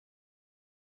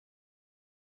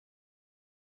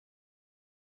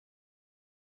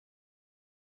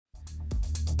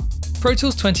Pro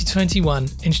Tools 2021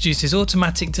 introduces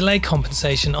automatic delay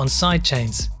compensation on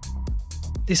sidechains.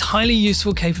 This highly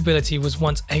useful capability was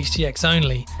once HDX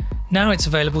only, now it's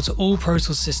available to all Pro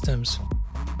Tools systems.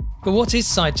 But what is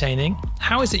sidechaining,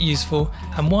 how is it useful,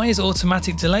 and why is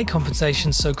automatic delay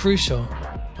compensation so crucial?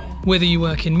 Whether you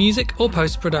work in music or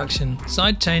post-production,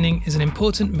 sidechaining is an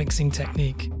important mixing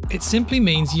technique. It simply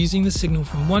means using the signal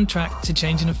from one track to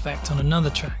change an effect on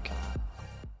another track.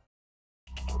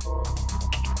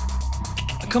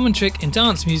 A common trick in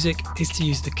dance music is to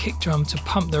use the kick drum to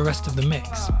pump the rest of the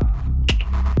mix.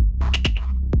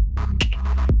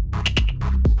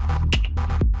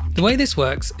 The way this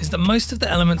works is that most of the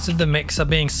elements of the mix are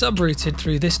being subrouted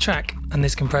through this track and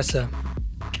this compressor.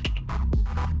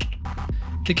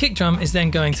 The kick drum is then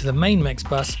going to the main mix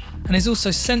bus and is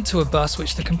also sent to a bus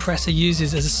which the compressor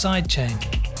uses as a sidechain.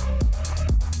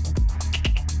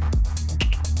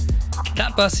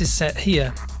 That bus is set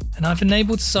here, and I've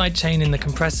enabled sidechain in the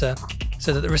compressor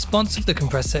so that the response of the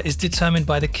compressor is determined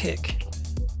by the kick.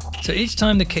 So each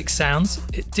time the kick sounds,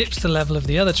 it dips the level of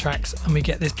the other tracks and we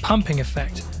get this pumping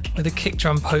effect where the kick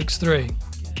drum pokes through.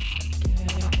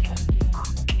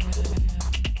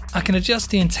 I can adjust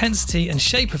the intensity and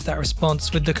shape of that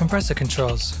response with the compressor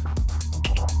controls.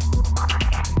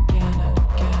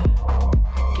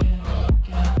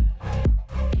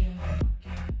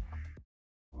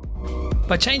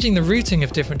 By changing the routing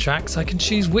of different tracks, I can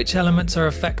choose which elements are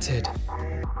affected.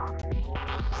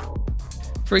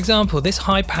 For example, this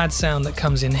high pad sound that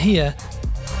comes in here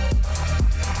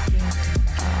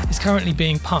is currently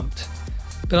being pumped,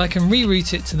 but I can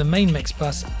reroute it to the main mix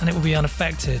bus and it will be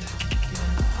unaffected.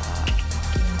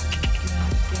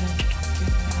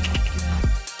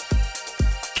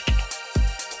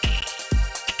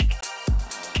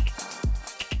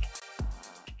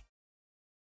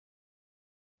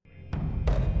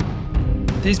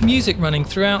 There's music running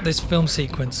throughout this film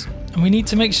sequence, and we need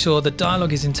to make sure the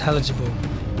dialogue is intelligible.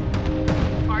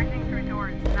 Barging through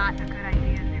doors is not a good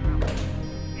idea, Zero.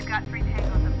 You've got 3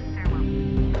 tangos up the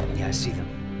stairwell. Yeah, I see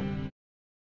them.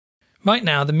 Right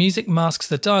now, the music masks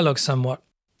the dialogue somewhat,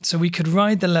 so we could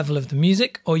ride the level of the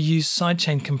music or use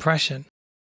sidechain compression.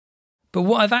 But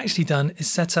what I've actually done is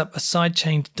set up a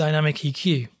Sidechained Dynamic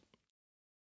EQ.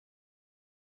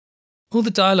 All the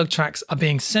dialogue tracks are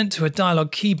being sent to a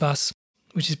dialogue key bus,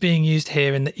 which is being used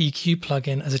here in the EQ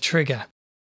plugin as a trigger.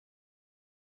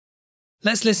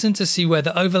 Let's listen to see where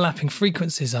the overlapping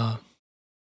frequencies are.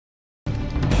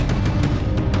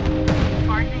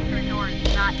 Barging through doors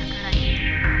is not a good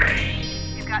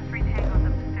idea. You've got 3 tangos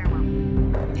up the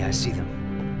stairwell. Yeah, I see them.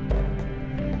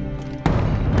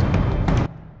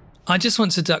 I just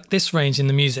want to duck this range in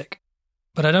the music,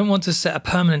 but I don't want to set a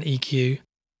permanent EQ.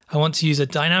 I want to use a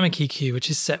dynamic EQ which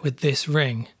is set with this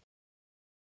ring.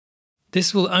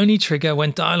 This will only trigger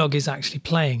when dialogue is actually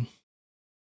playing.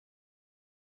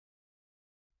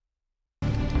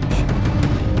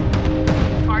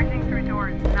 Barging through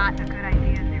doors is not a good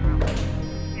idea, Zero.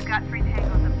 You've got 3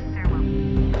 tangos up the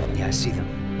stairwell. Yeah, I see them.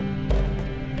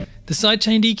 The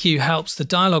sidechained EQ helps the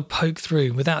dialogue poke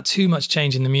through without too much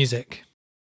change in the music.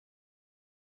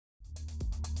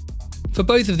 For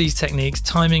both of these techniques,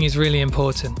 timing is really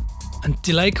important, and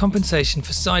delay compensation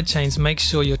for sidechains makes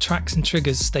sure your tracks and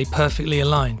triggers stay perfectly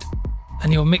aligned,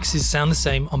 and your mixes sound the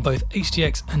same on both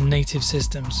HDX and native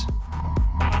systems.